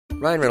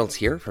Ryan Reynolds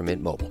here from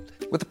Mint Mobile.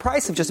 With the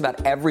price of just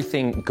about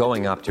everything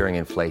going up during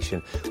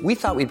inflation, we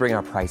thought we'd bring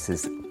our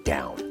prices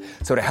down.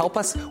 So to help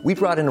us, we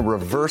brought in a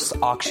reverse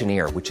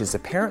auctioneer, which is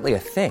apparently a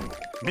thing.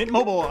 Mint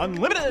Mobile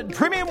Unlimited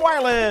Premium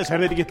Wireless. How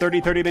to get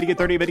 30, 30, bit to get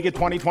 30, bit to get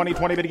 20, 20,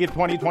 20, bit to get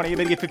 20, 20,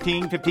 bit to get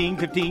 15, 15,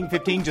 15,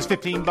 15, just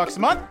 $15 a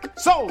month?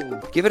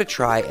 Sold! Give it a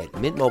try at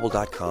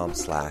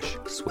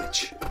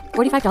mintmobile.com/switch.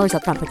 $45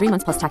 up front for 3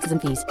 months plus taxes and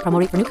fees. Promo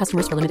rate for new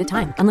customers for limited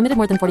time. Unlimited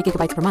more than 40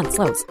 gigabytes per month.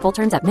 Slows full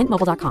terms at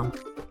mintmobile.com.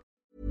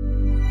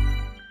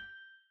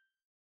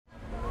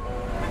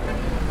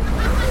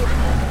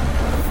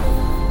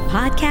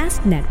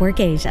 Podcast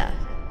Network Asia.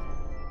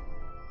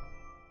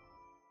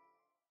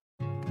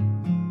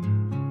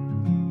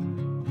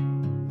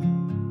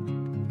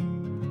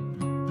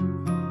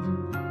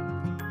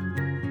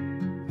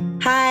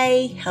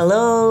 Hi,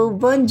 hello,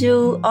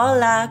 bonjour,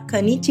 hola,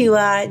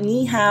 konnichiwa,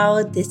 ni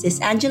hao. This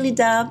is Anjali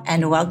Dub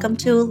and welcome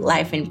to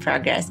Life in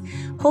Progress.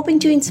 Hoping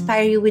to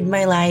inspire you with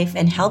my life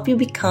and help you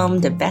become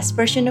the best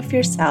version of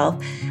yourself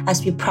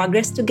as we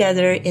progress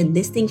together in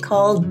this thing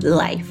called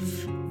life.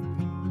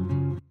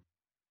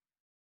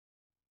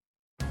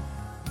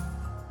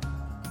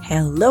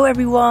 Hello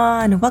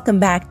everyone, welcome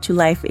back to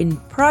Life in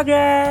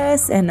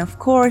Progress. And of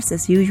course,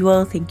 as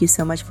usual, thank you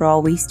so much for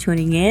always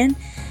tuning in.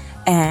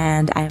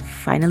 And I'm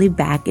finally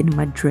back in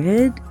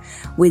Madrid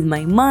with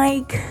my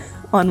mic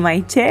on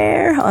my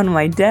chair, on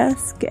my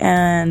desk,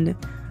 and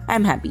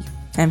I'm happy.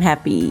 I'm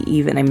happy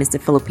even I missed the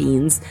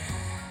Philippines.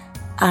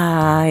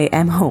 I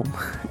am home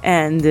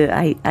and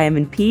I am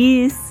in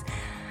peace.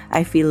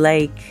 I feel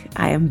like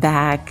I am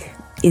back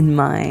in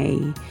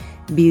my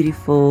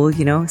beautiful,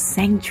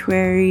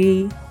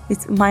 sanctuary.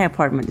 It's my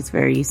apartment is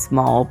very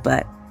small,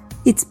 but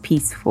it's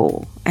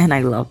peaceful and I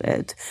love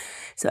it.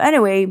 So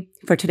anyway,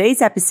 for today's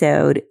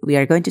episode, we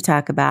are going to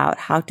talk about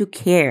how to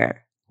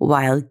care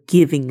while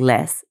giving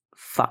less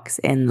fucks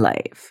in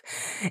life.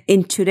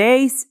 In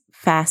today's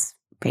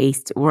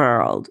fast-paced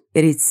world,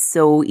 it is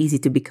so easy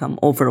to become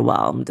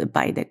overwhelmed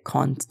by the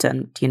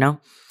constant,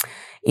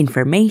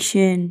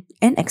 information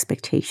and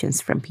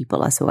expectations from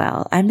people as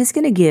well. I'm just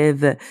going to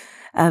give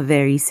a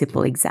very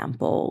simple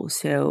example.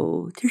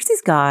 So there's this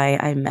guy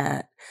I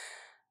met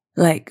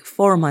like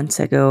 4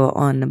 months ago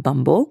on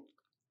Bumble,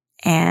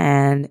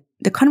 and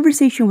the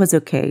conversation was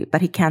okay,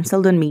 but he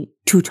canceled on me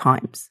 2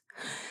 times.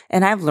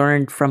 And I've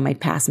learned from my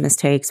past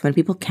mistakes, when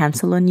people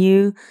cancel on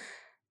you,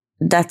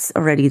 that's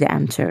already the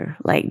answer.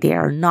 Like they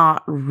are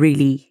not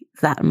really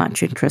that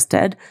much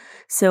interested.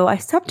 So I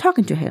stopped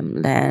talking to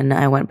him. Then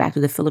I went back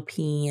to the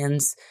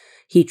Philippines.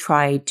 He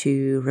tried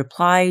to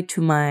reply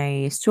to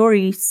my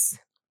stories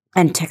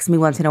and text me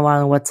once in a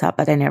while on WhatsApp,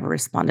 but I never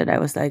responded. I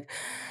was like,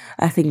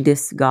 I think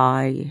this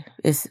guy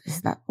is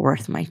not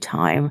worth my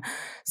time.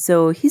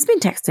 So he's been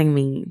texting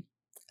me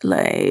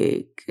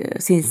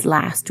since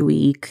last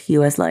week. He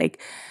was like,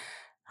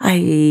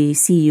 I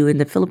see you in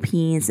the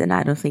Philippines and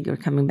I don't think you're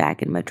coming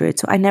back in Madrid.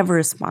 So I never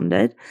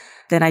responded.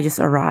 Then I just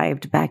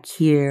arrived back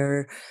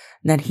here.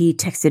 Then he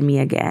texted me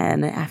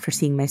again after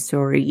seeing my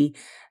story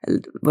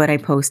when I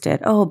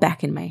posted,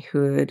 back in my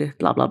hood,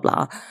 blah, blah,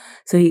 blah.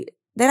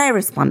 Then I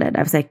responded.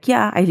 I was like,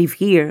 yeah, I live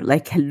here.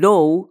 Like,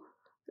 hello,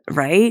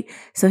 right?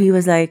 So he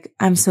was like,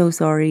 I'm so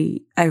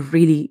sorry. I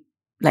really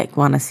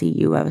want to see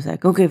you. I was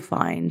like, okay,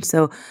 fine.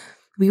 So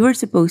we were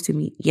supposed to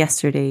meet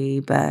yesterday,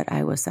 but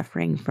I was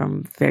suffering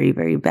from very,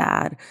 very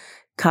bad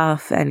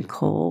cough and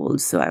cold,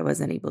 so I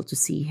wasn't able to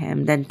see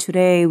him. Then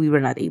today, we were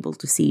not able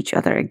to see each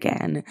other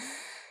again.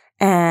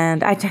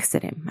 And I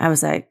texted him. I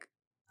was like,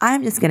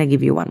 I'm just going to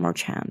give you one more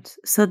chance.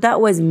 So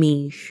that was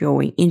me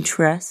showing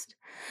interest,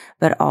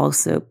 but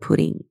also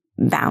putting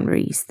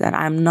boundaries that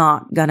I'm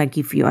not going to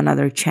give you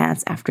another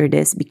chance after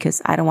this because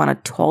I don't want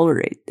to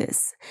tolerate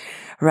this,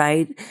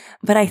 right?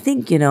 But I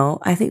think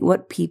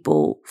what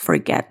people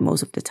forget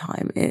most of the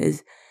time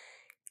is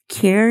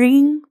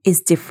caring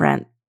is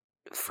different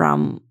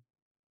from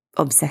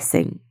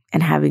obsessing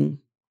and having,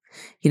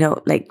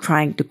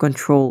 trying to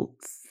control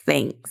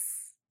things.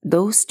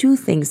 Those two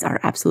things are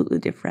absolutely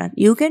different.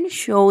 You can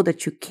show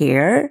that you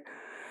care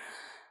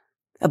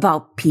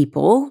about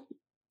people,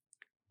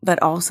 but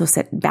also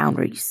set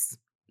boundaries.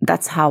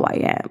 That's how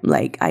I am.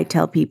 Like I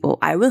tell people,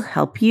 I will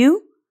help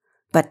you,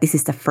 but this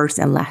is the first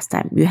and last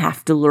time. You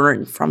have to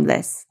learn from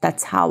this.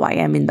 That's how I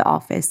am in the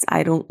office.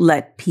 I don't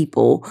let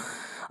people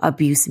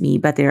abuse me,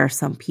 but there are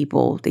some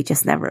people, they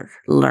just never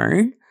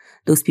learn.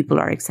 Those people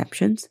are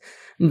exceptions.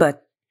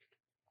 But,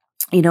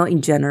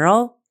 in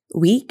general,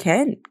 we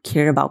can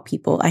care about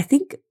people. I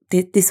think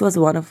this was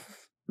one of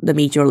the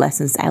major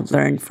lessons I've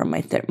learned from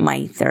my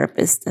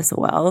therapist as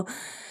well.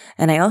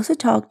 And I also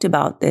talked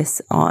about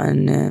this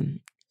on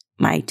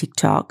my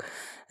TikTok,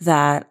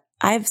 that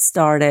I've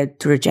started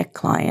to reject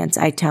clients.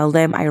 I tell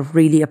them I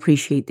really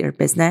appreciate their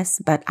business,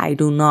 but I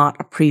do not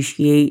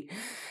appreciate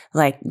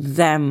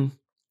them,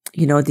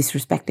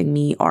 disrespecting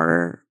me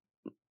or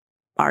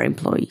our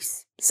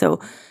employees. So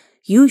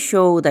you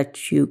show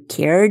that you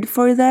cared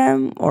for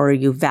them or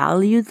you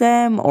value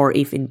them, or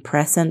if in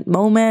present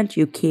moment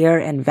you care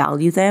and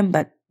value them,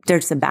 but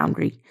there's a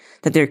boundary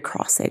that they're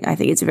crossing. I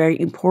think it's very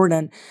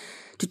important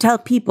to tell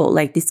people,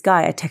 like this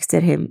guy, I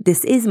texted him,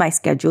 this is my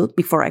schedule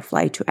before I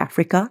fly to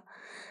Africa,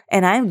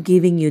 and I'm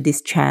giving you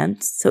this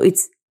chance. So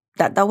it's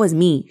that was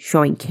me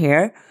showing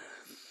care,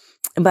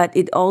 but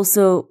it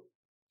also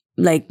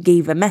like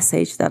gave a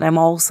message that I'm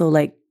also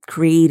like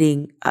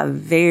creating a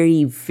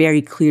very,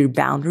 very clear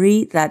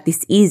boundary that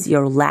this is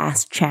your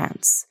last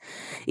chance.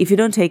 If you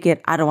don't take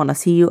it, I don't want to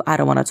see you. I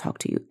don't want to talk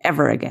to you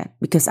ever again,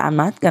 because I'm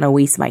not going to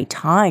waste my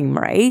time,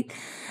 right?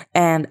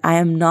 And I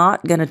am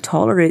not going to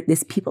tolerate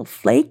these people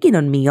flaking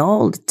on me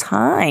all the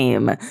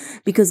time,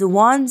 because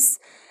once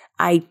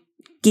I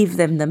give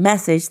them the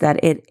message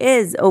that it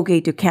is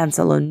okay to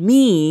cancel on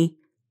me,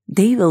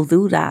 they will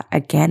do that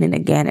again and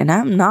again. And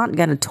I'm not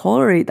going to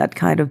tolerate that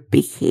kind of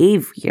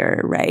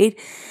behavior, right?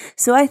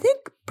 So I think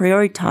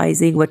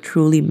prioritizing what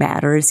truly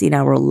matters in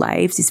our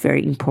lives is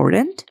very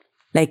important.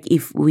 Like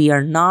if we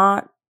are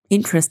not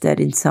interested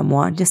in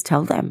someone, just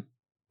tell them,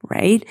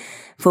 right?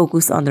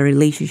 Focus on the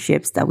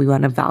relationships that we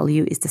want to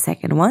value is the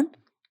second one.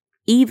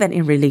 Even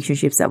in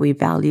relationships that we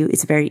value,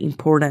 it's very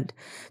important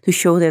to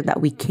show them that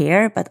we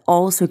care, but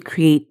also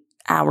create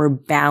our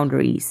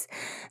boundaries.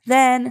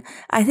 Then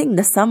I think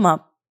the sum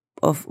up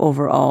of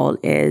overall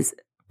is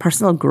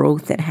personal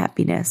growth and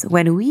happiness.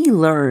 When we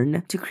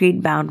learn to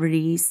create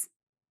boundaries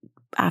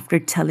after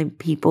telling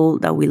people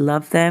that we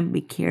love them,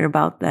 we care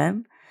about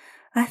them,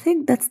 I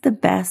think that's the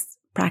best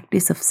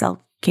practice of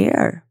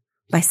self-care.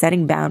 By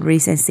setting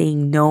boundaries and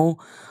saying no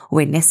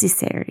when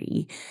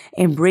necessary,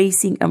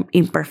 embracing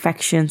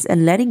imperfections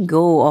and letting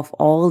go of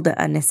all the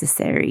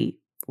unnecessary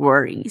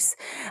worries.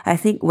 I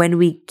think when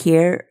we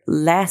care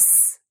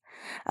less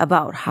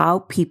about how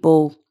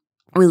people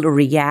will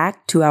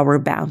react to our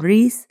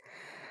boundaries,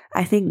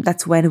 I think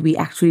that's when we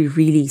actually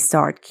really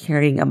start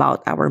caring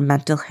about our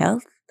mental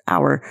health,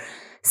 our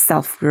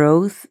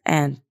self-growth,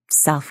 and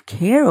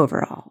self-care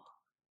overall.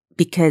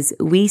 Because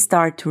we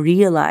start to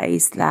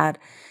realize that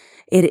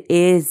it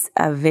is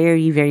a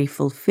very, very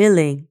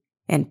fulfilling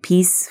and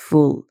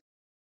peaceful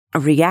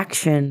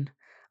reaction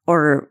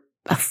or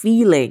a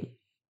feeling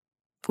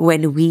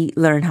when we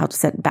learn how to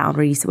set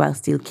boundaries while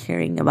still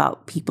caring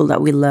about people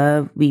that we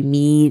love, we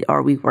meet,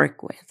 or we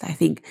work with. I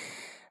think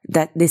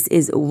that this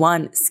is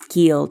one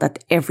skill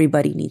that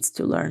everybody needs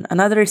to learn.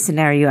 Another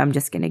scenario I'm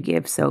just going to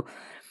give. So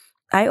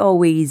I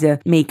always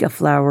make a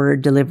flower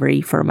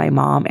delivery for my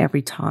mom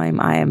every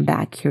time I am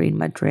back here in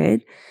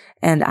Madrid.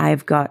 And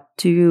I've got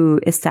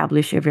to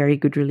establish a very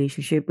good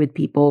relationship with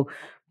people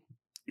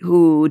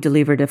who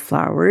deliver the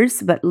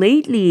flowers. But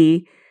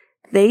lately,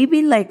 they've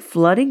been like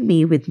flooding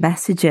me with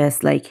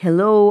messages like,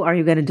 hello, are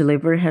you going to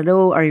deliver?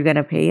 Hello, are you going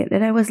to pay it?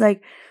 And I was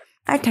like,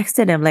 I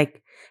texted them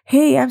like,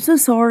 hey, I'm so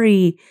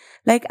sorry.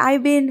 Like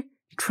I've been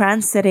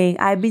transiting,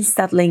 I've been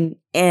settling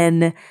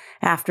in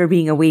after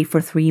being away for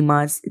 3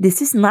 months.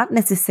 This is not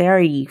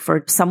necessary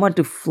for someone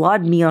to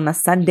flood me on a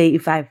Sunday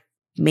if I've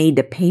made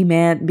the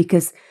payment,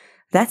 because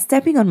that's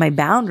stepping on my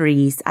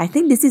boundaries. I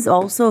think this is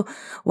also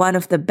one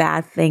of the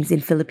bad things in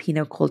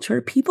Filipino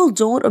culture. People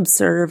don't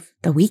observe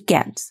the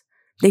weekends.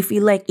 They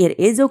feel like it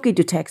is okay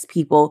to text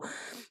people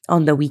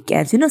on the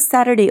weekends.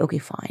 Saturday, okay,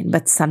 fine.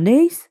 But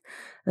Sundays,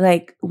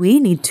 like we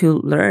need to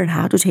learn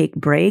how to take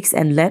breaks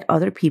and let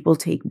other people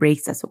take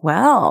breaks as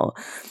well.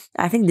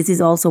 I think this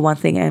is also one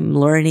thing I'm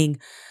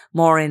learning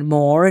more and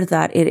more,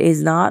 that it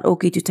is not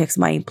okay to text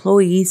my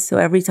employees. So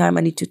every time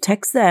I need to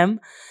text them,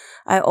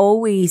 I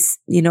always,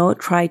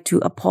 try to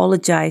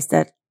apologize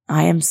that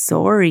I am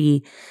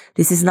sorry.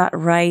 This is not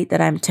right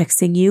that I'm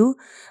texting you,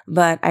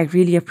 but I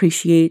really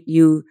appreciate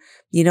you,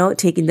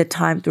 taking the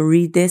time to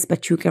read this,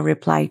 but you can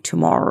reply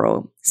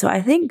tomorrow. So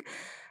I think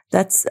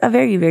that's a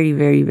very, very,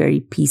 very, very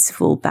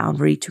peaceful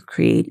boundary to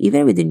create,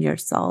 even within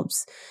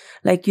yourselves.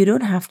 Like you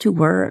don't have to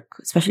work,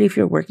 especially if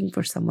you're working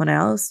for someone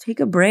else.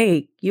 Take a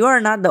break. You are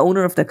not the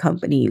owner of the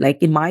company.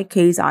 Like in my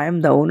case, I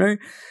am the owner.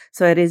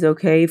 So it is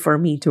okay for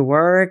me to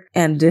work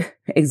and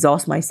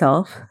exhaust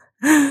myself.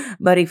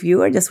 But if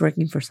you are just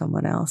working for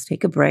someone else,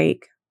 take a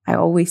break. I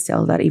always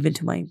tell that even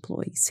to my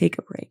employees, take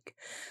a break.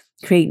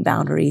 Create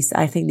boundaries.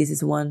 I think this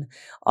is one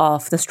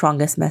of the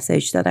strongest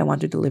message that I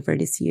want to deliver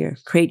this year.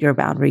 Create your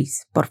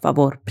boundaries. Por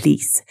favor,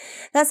 please.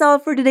 That's all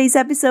for today's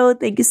episode.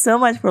 Thank you so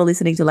much for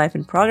listening to Life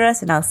in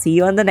Progress, and I'll see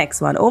you on the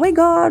next one. Oh my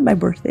God, my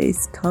birthday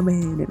is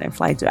coming and I'm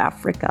flying to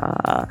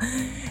Africa.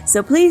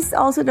 So please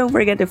also don't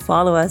forget to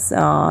follow us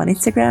on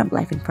Instagram,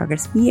 Life in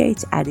Progress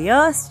PH.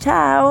 Adios.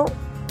 Ciao.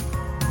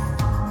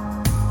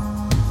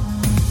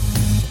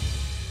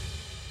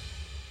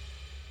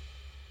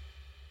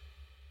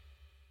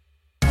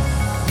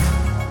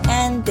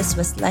 This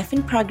was Life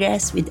in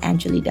Progress with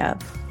Angeli Dove.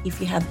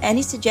 If you have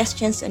any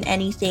suggestions on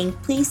anything,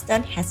 please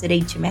don't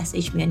hesitate to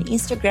message me on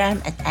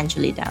Instagram at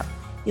Angeli Dove.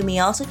 You may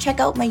also check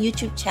out my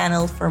YouTube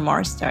channel for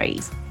more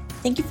stories.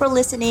 Thank you for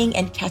listening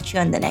and catch you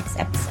on the next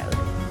episode.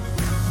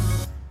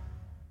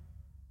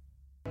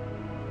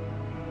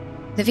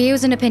 The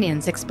views and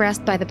opinions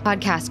expressed by the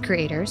podcast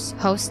creators,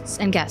 hosts,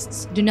 and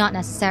guests do not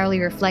necessarily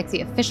reflect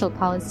the official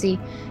policy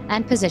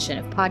and position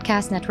of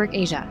Podcast Network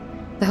Asia.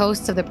 the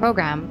hosts of the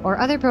program, or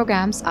other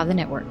programs of the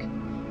network.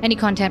 Any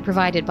content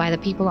provided by the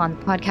people on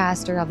the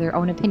podcast are of their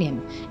own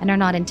opinion and are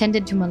not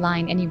intended to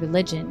malign any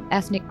religion,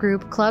 ethnic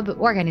group, club,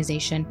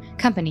 organization,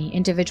 company,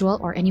 individual,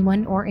 or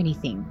anyone or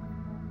anything.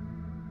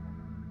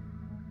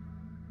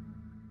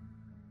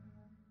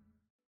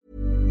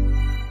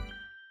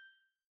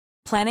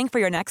 Planning for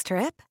your next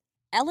trip?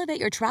 Elevate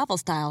your travel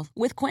style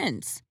with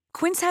Quince.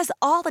 Quince has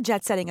all the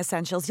jet-setting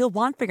essentials you'll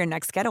want for your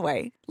next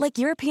getaway, like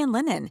European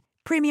linen,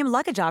 premium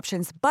luggage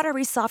options,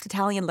 buttery soft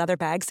Italian leather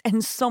bags,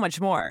 and so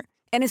much more.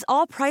 And is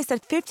all priced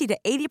at 50 to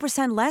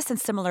 80% less than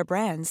similar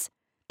brands.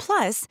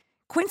 Plus,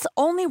 Quince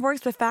only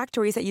works with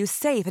factories that use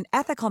safe and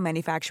ethical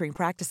manufacturing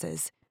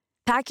practices.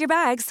 Pack your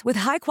bags with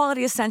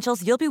high-quality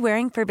essentials you'll be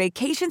wearing for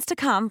vacations to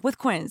come with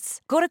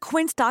Quince. Go to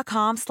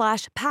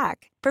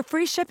quince.com/pack for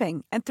free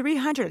shipping and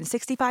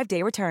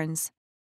 365-day returns.